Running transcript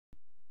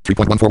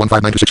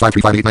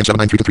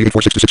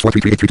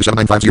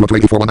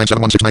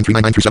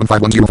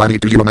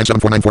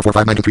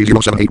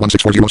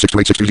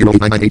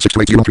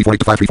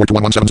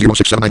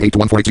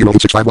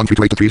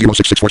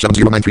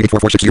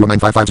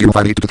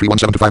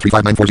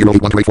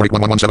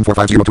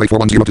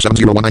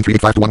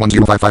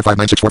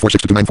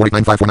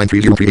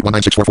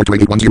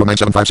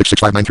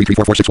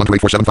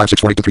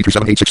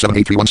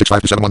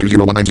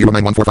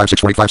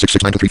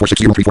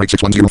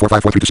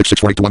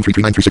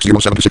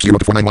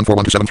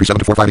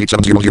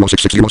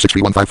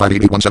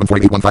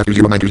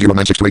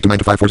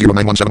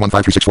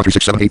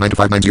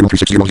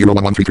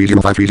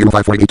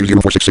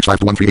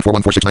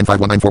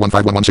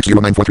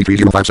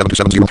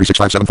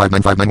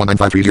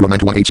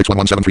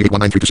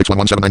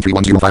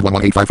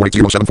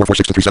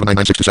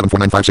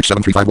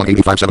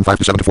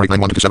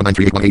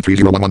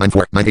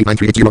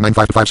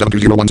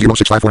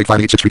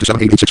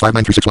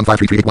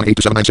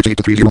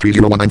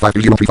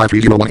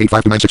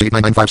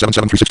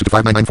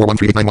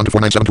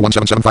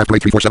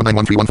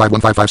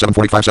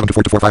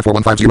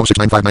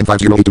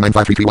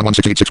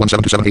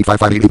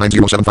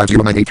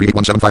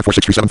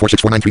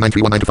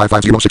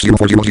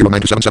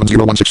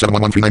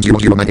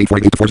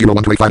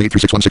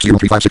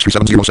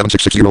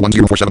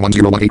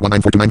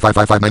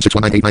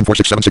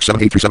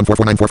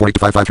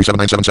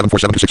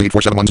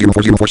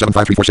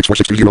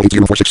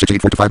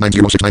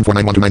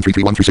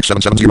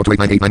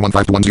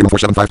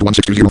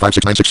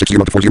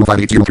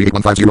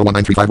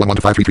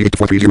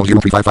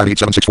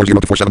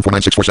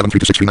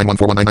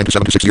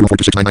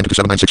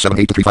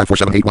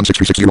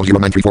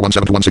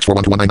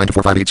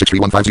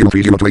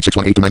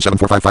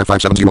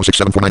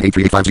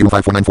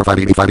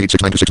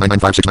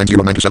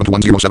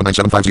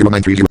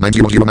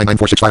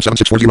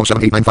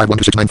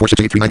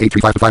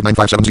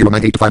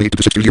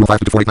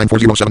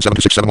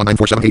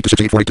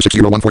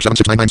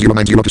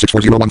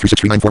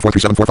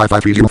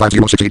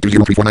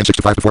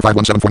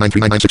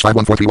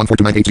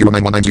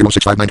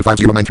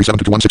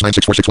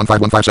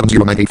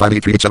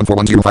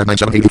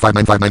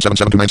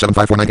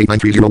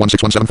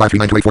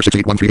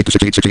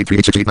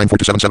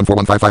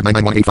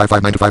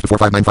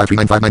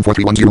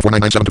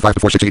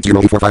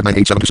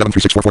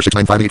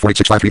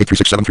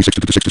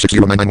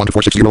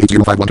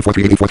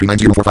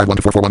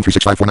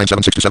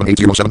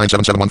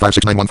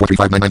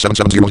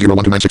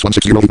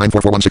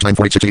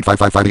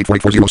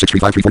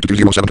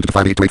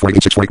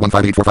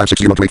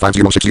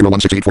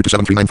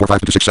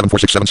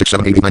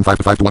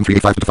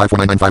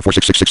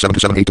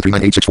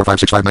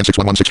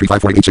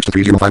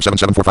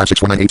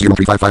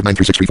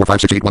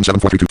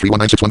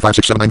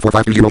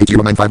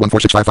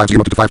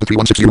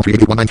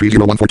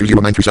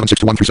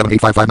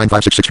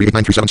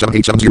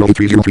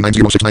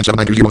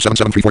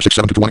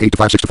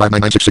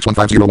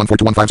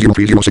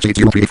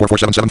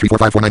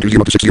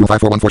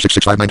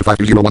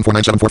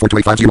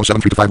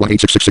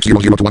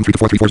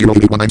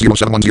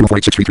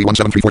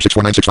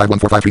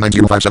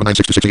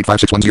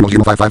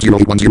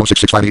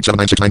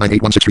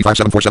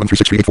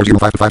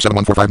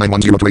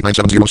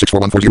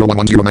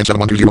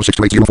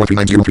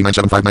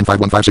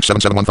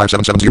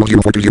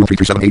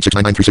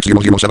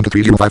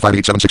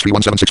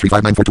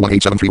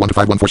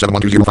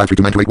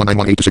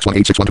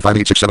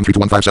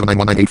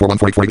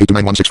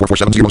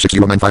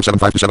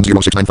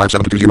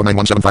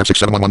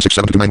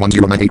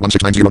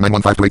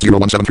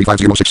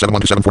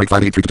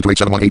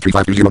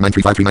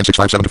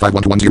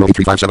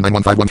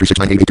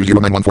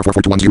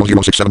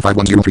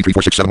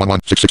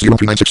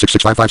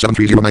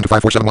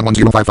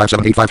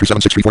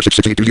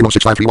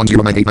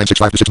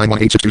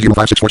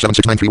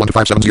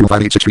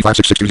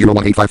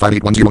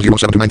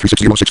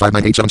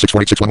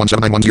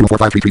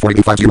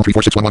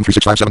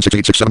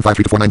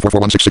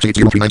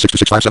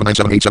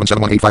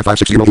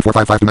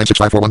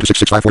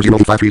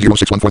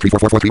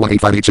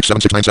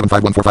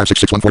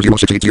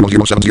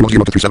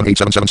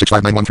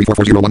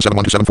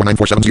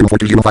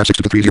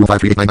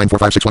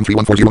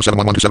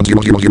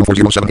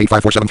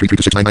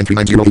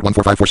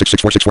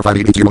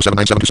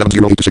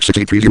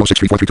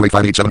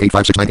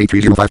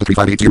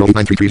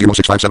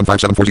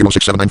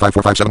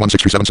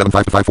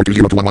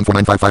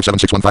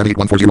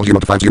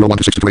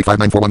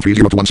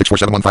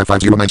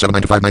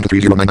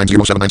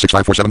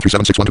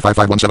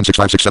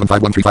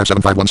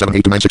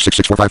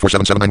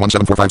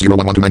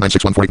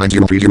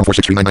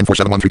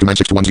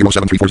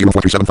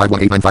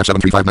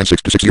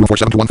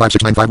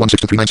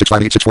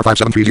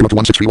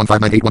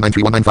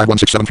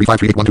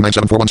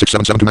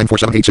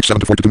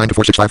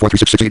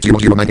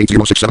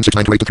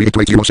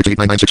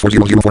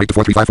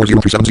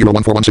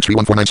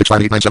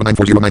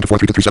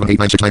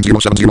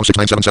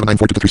9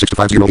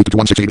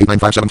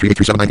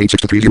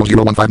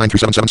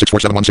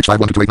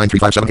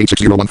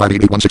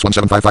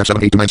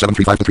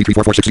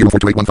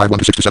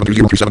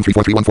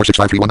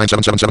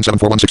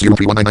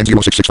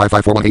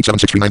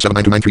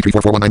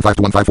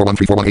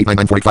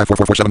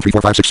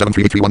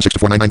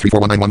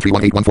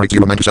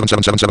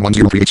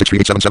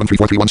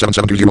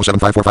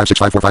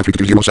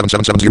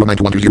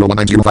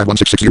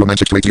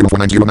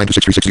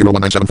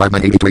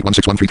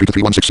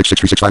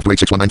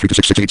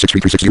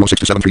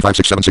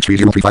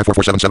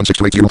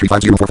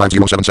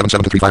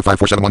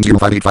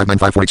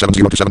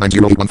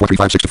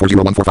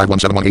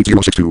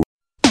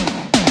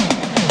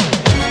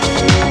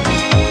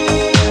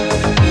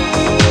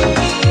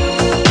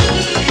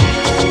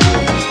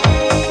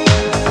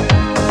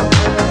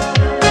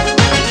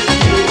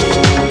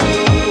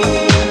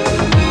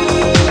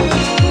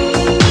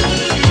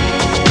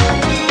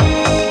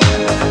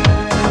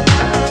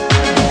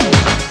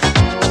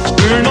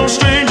 We're no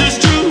strangers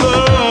to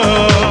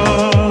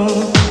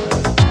love.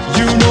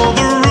 You know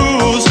the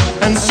rules,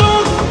 and so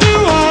do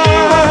I.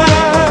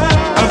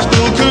 I've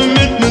still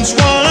commitments,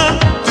 what I'm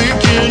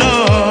thinking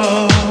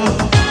of.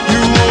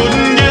 You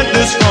wouldn't get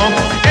this from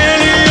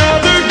any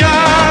other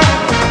guy.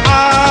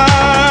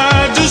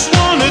 I just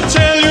wanna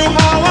tell you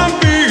how I'm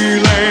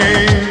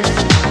feeling.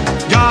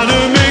 Gotta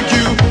make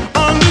you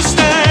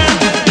understand.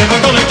 Never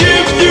gonna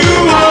give you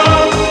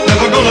up,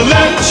 never gonna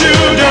let you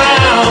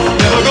down,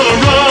 never gonna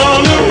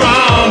run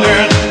around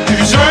and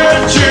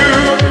desert you,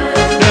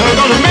 never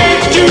gonna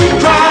make you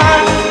cry,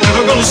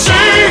 never gonna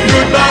say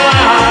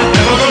goodbye,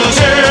 never gonna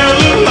tell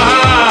a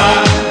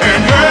lie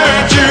and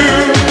hurt you.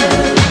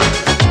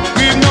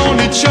 We've known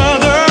each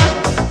other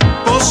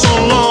for so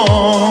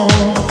long.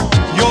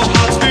 Your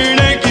heart's been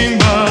aching,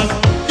 but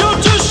you're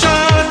too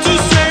shy to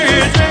say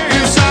it.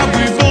 Inside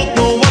we both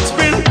know what's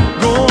been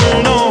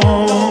going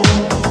on.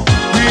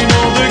 We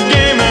know the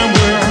game and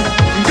we're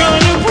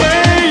gonna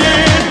play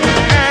it.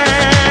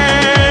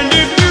 And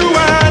if you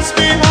ask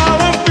me how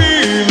I'm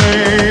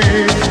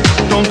feeling,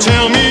 don't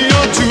tell me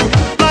you're too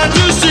blind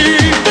to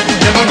see.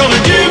 Never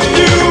gonna give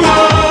you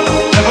up,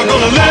 never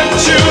gonna let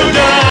you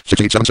down.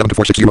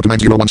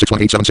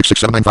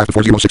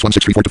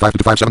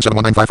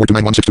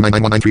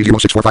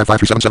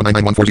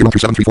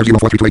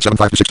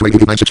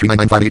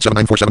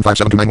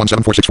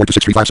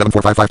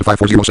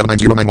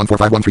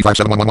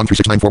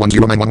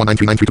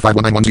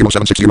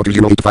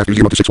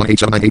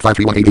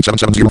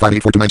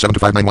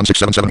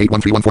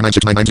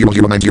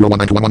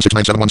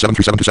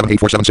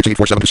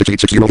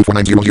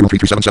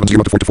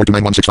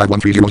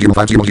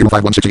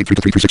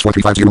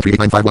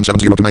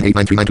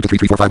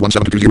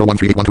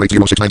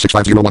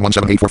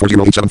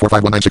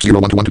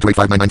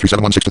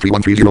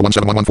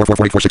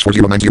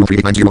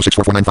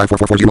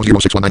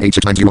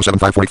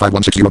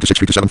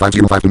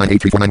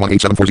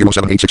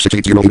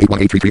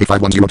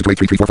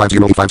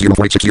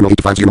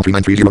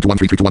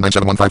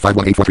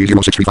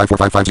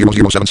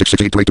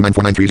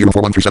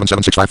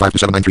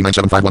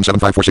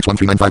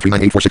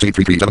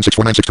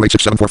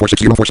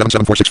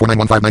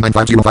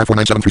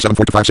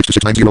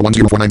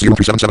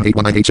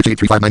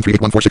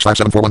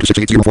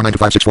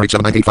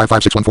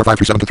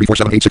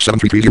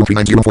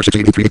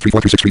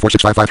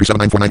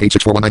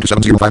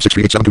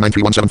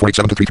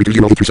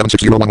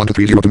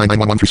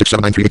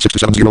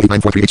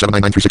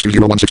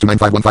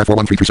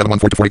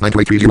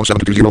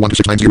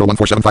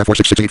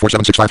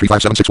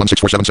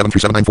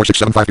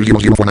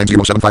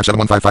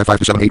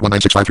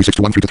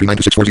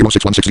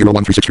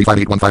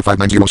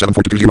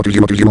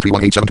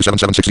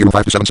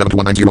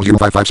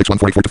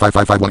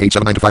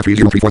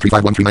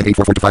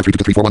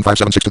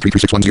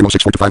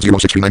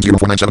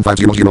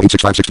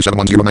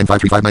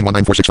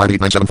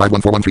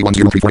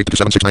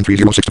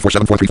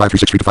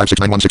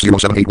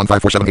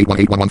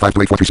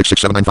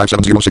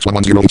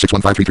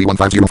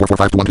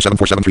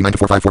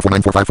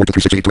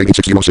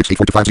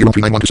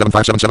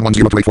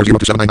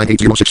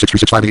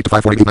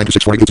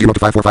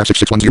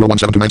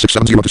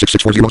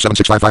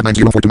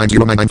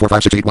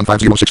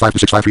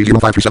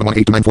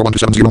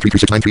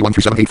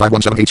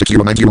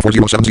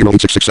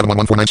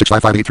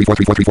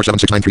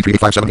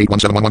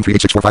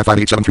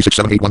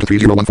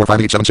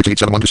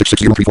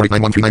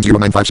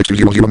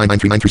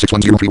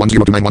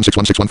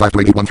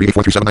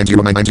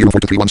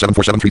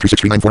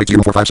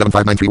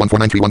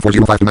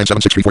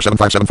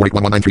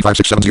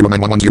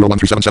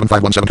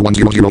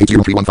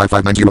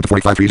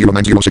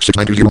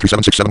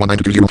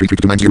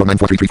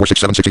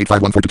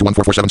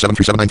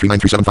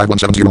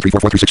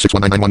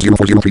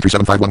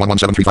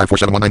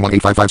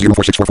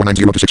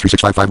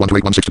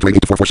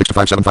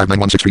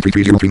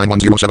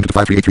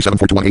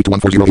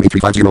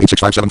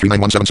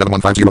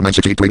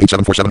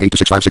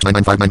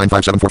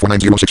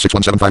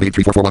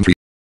 917